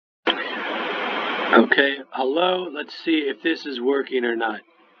Okay, hello, let's see if this is working or not.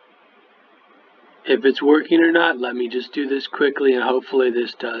 If it's working or not, let me just do this quickly and hopefully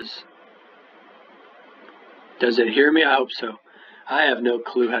this does. Does it hear me? I hope so. I have no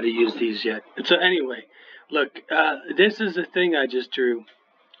clue how to use these yet. So anyway, look, this is a thing I just drew.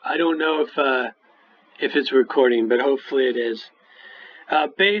 I don't know if it's recording, but hopefully it is.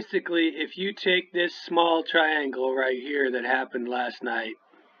 Basically, if you take this small triangle right here that happened last night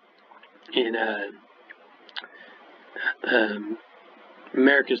in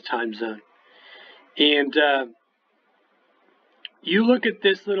America's time zone, and you look at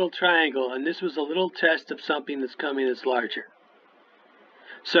this little triangle, and this was a little test of something that's coming that's larger.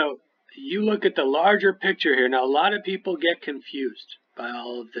 So you look at the larger picture here. Now, a lot of people get confused by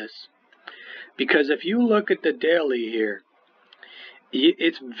all of this, because if you look at the daily here,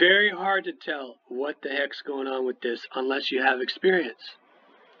 it's very hard to tell what the heck's going on with this unless you have experience.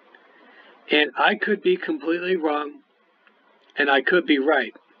 And I could be completely wrong, and I could be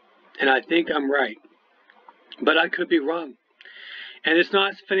right, and I think I'm right, but I could be wrong. And it's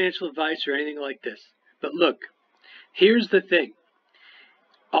not financial advice or anything like this. But look, here's the thing.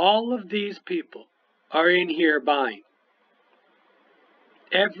 All of these people are in here buying.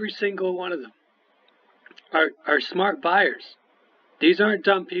 Every single one of them are smart buyers. These aren't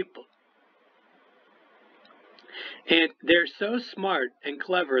dumb people. And they're so smart and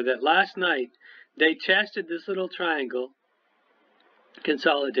clever that last night they tested this little triangle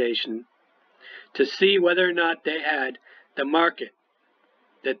consolidation to see whether or not they had the market,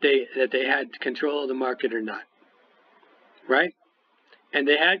 that they had control of the market or not, right? And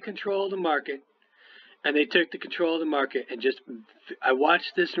they had control of the market, and they took the control of the market, and I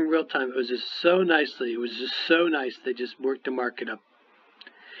watched this in real time. It was just so nicely. It was just so nice. They just worked the market up.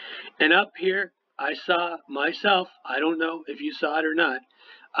 And up here, I saw myself, I don't know if you saw it or not,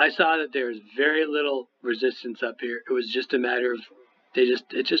 I saw that there's very little resistance up here. It was just a matter of,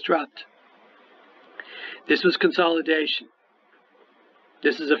 it just dropped. This was consolidation.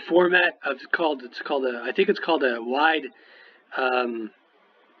 This is a format of I think it's called a wide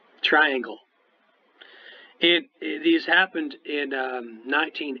triangle. And these happened in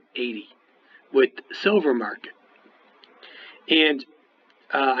 1980 with silver market. And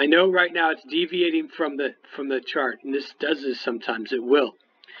I know right now it's deviating from the chart, and this does this sometimes. It will.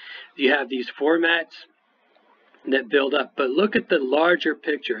 You have these formats that build up, but look at the larger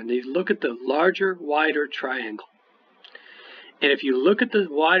picture, and look at the larger, wider triangle. And if you look at the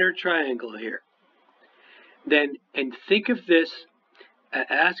wider triangle here, and think of this,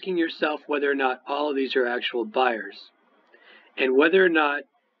 asking yourself whether or not all of these are actual buyers, and whether or not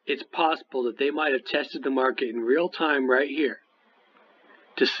it's possible that they might have tested the market in real time right here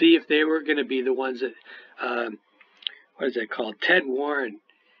to see if they were going to be the ones that, what is that called? Ted Warren.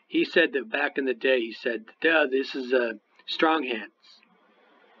 He said that back in the day, he said, this is strong hands.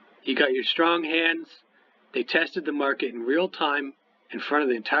 You got your strong hands. They tested the market in real time in front of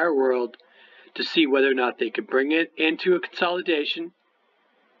the entire world to see whether or not they could bring it into a consolidation,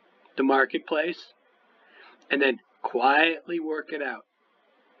 the marketplace, and then quietly work it out.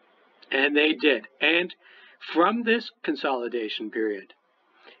 And they did. And from this consolidation period,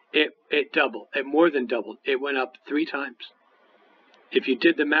 it doubled. It more than doubled. It went up 3 times. If you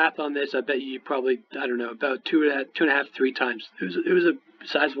did the math on this, I bet you probably, I don't know, about 2.5, 3 times. It was a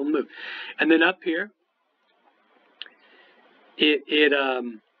sizable move. And then up here, it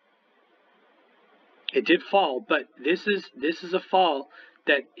did fall, but this is a fall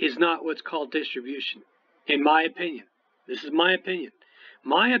that is not what's called distribution, in my opinion. This is my opinion.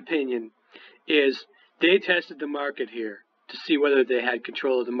 My opinion is they tested the market here to see whether they had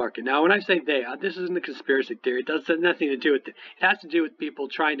control of the market. Now, when I say they, this isn't a conspiracy theory. It has nothing to do with it. It has to do with people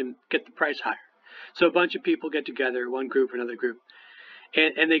trying to get the price higher. So a bunch of people get together, one group or another group,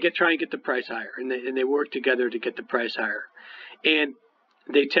 and they try and get the price higher, and they work together to get the price higher. And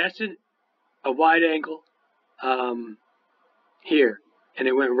they tested a wide angle here, and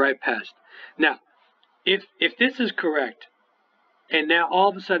it went right past. Now, if this is correct, and now all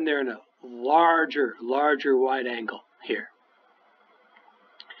of a sudden they're in a larger wide angle here,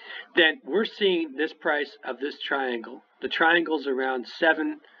 then we're seeing this price of this triangle. The triangle's around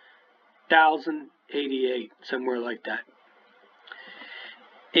 7,088, somewhere like that.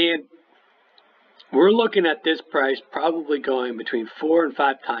 And we're looking at this price probably going between 4 and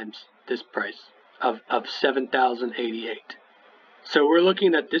 5 times this price of 7,088. So we're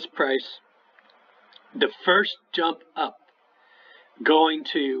looking at this price, the first jump up, going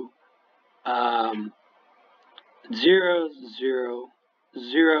to 0.0024000.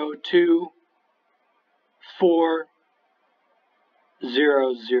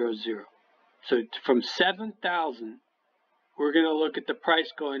 So from 7,000, we're going to look at the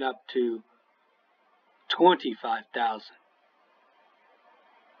price going up to 25,000.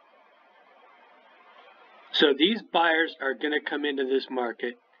 So these buyers are going to come into this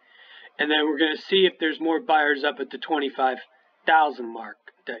market, and then we're going to see if there's more buyers up at the 25,000 mark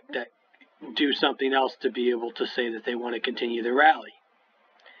that do something else to be able to say that they want to continue the rally.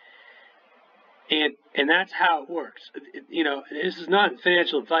 And that's how it works. You know, this is not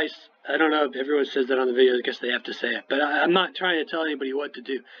financial advice. I don't know if everyone says that on the video. I guess they have to say it. But I'm not trying to tell anybody what to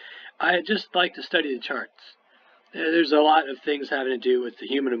do. I just like to study the charts. There's a lot of things having to do with the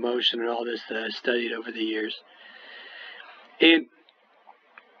human emotion and all this that I've studied over the years. And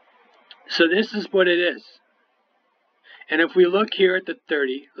so this is what it is. And if we look here at the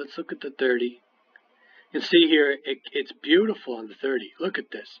 30, let's look at the 30. And see here, it's beautiful on the 30. Look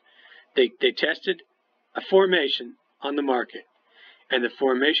at this. They tested a formation on the market. And the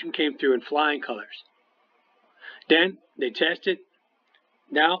formation came through in flying colors. Then they tested.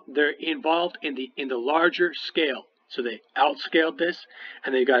 Now they're involved in the larger scale. So they outscaled this,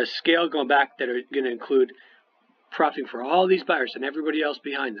 and they've got a scale going back that are going to include profiting for all these buyers and everybody else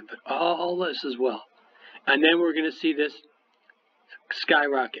behind them, but all this as well. And then we're going to see this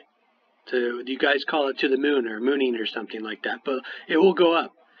skyrocket. To, you guys call it to the moon or mooning or something like that, but it will go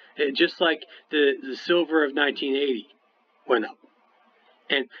up. Just like the silver of 1980 went up.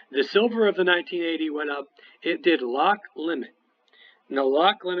 And the silver of the 1980 went up. It did lock limit. Now,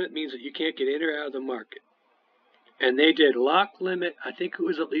 lock limit means that you can't get in or out of the market. And they did lock limit, I think it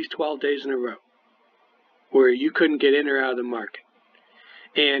was at least 12 days in a row, where you couldn't get in or out of the market.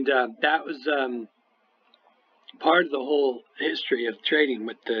 And that was part of the whole history of trading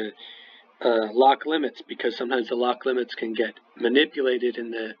with the lock limits, because sometimes the lock limits can get manipulated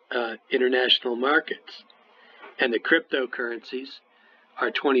in the international markets. And the cryptocurrencies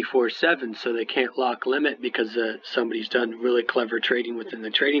are 24/7, so they can't lock limit because somebody's done really clever trading within the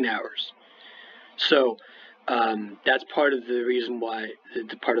trading hours. So that's part of the reason why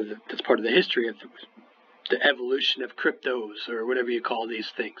that's part of the history of the evolution of cryptos, or whatever you call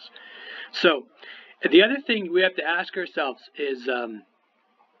these things. So the other thing we have to ask ourselves is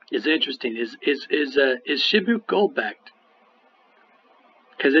interesting. Is Shibu gold backed?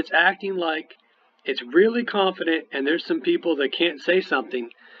 Because it's acting like it's really confident, and there's some people that can't say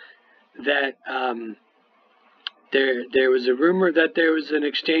something that there was a rumor that there was an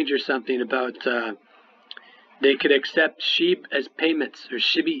exchange or something about they could accept SHIB as payments, or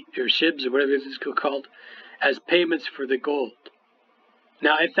shiby or shibs or whatever it's called, as payments for the gold.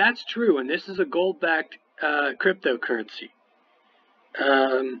 Now, if that's true, and this is a gold-backed cryptocurrency,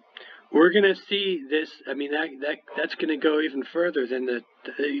 we're going to see this. I mean, that's going to go even further than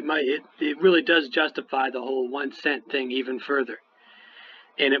it really does justify the whole 1 cent thing even further.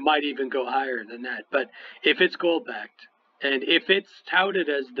 And it might even go higher than that. But if it's gold-backed, and if it's touted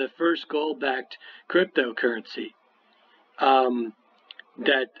as the first gold-backed cryptocurrency,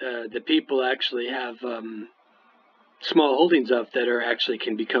 that the people actually have small holdings of that are actually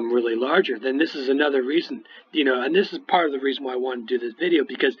can become really larger, then this is another reason, and this is part of the reason why I wanted to do this video,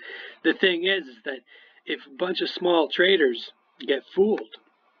 because the thing is that if a bunch of small traders get fooled,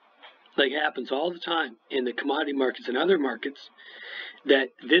 like happens all the time in the commodity markets and other markets,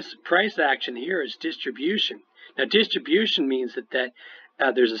 that this price action here is distribution. Now, distribution means that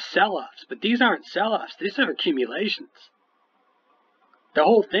there's a sell-offs, but these aren't sell-offs. These are accumulations. The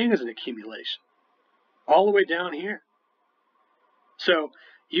whole thing is an accumulation, all the way down here. So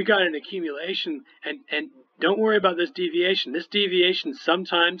you got an accumulation, and don't worry about this deviation. This deviation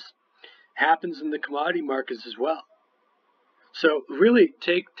sometimes happens in the commodity markets as well. So really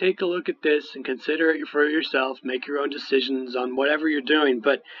take a look at this and consider it for yourself. Make your own decisions on whatever you're doing.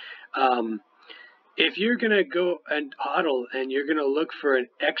 But if you're going to go and hodl and you're going to look for an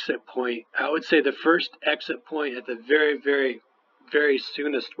exit point, I would say the first exit point at the very, very, very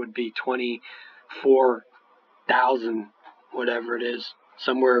soonest would be 24,000, whatever it is,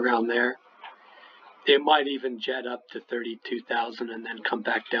 somewhere around there. It might even jet up to 32,000 and then come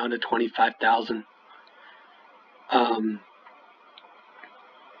back down to 25,000.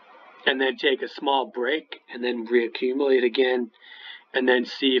 And then take a small break and then reaccumulate again, and then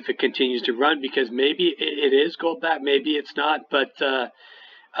see if it continues to run, because maybe it is gold back, maybe it's not. But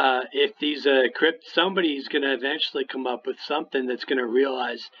if these somebody's going to eventually come up with something that's going to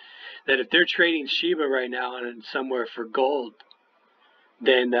realize that if they're trading Shiba right now and somewhere for gold,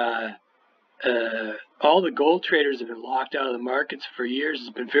 then all the gold traders have been locked out of the markets for years.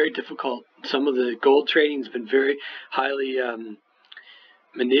 It's been very difficult. Some of the gold trading has been very highly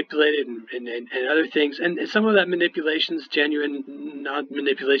manipulated and other things, and some of that manipulation is genuine, not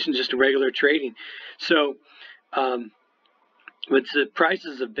manipulation, just regular trading. So, but the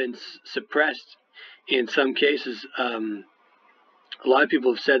prices have been suppressed in some cases. A lot of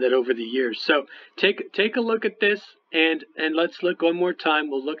people have said that over the years. So take a look at this, and let's look one more time.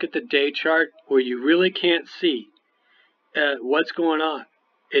 We'll look at the day chart where you really can't see what's going on.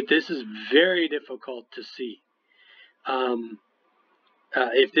 This is very difficult to see.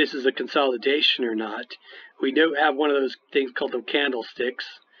 If this is a consolidation or not. We do have one of those things called the candlesticks,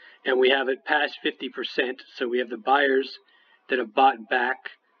 and we have it past 50%, so we have the buyers that have bought back.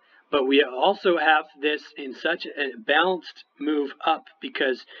 But we also have this in such a balanced move up,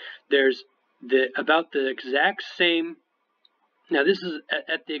 because there's about the exact same, now this is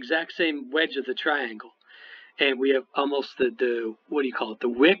at the exact same wedge of the triangle. And we have almost the what do you call it, the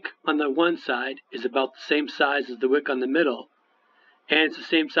wick on the one side is about the same size as the wick on the middle. And it's the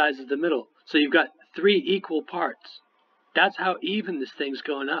same size as the middle. So you've got 3 equal parts. That's how even this thing's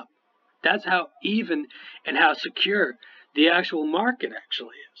going up. That's how even and how secure the actual market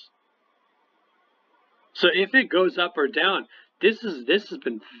actually is. So if it goes up or down, this has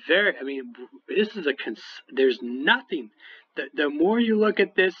been very, I mean, this is there's nothing. The more you look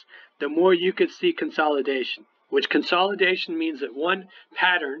at this, the more you could see consolidation, which consolidation means that one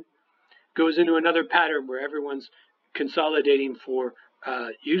pattern goes into another pattern where everyone's consolidating for,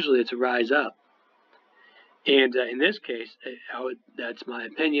 usually it's a rise up. And in this case, that's my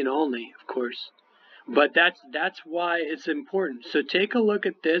opinion only, of course. But that's why it's important. So take a look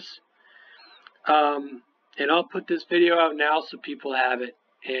at this. And I'll put this video out now so people have it.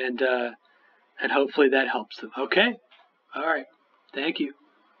 And hopefully that helps them. Okay? All right. Thank you.